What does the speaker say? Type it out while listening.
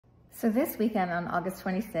So this weekend on August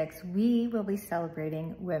 26th, we will be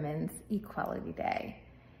celebrating Women's Equality Day.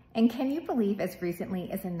 And can you believe as recently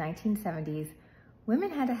as the 1970s, women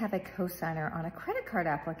had to have a cosigner on a credit card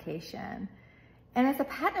application? And as a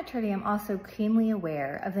patent attorney, I'm also keenly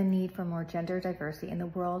aware of the need for more gender diversity in the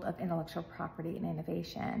world of intellectual property and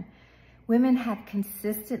innovation. Women have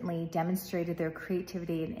consistently demonstrated their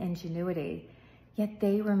creativity and ingenuity, yet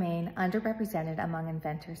they remain underrepresented among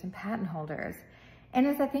inventors and patent holders. And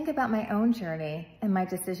as I think about my own journey and my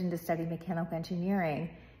decision to study mechanical engineering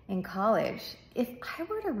in college, if I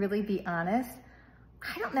were to really be honest,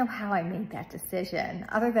 I don't know how I made that decision,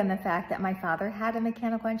 other than the fact that my father had a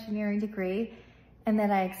mechanical engineering degree and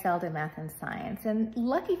that I excelled in math and science. And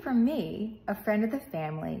lucky for me, a friend of the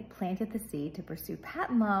family planted the seed to pursue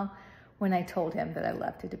patent law when I told him that I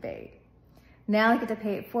loved to debate. Now I get to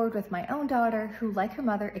pay it forward with my own daughter, who, like her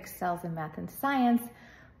mother, excels in math and science.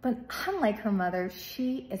 But unlike her mother,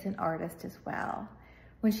 she is an artist as well.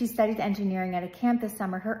 When she studied engineering at a camp this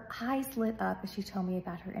summer, her eyes lit up as she told me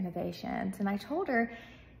about her innovations. And I told her,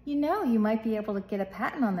 you know, you might be able to get a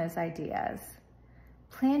patent on those ideas.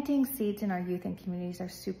 Planting seeds in our youth and communities are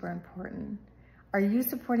super important. Are you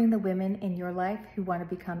supporting the women in your life who want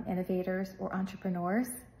to become innovators or entrepreneurs?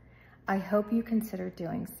 I hope you consider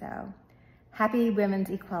doing so. Happy Women's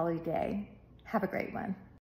Equality Day. Have a great one.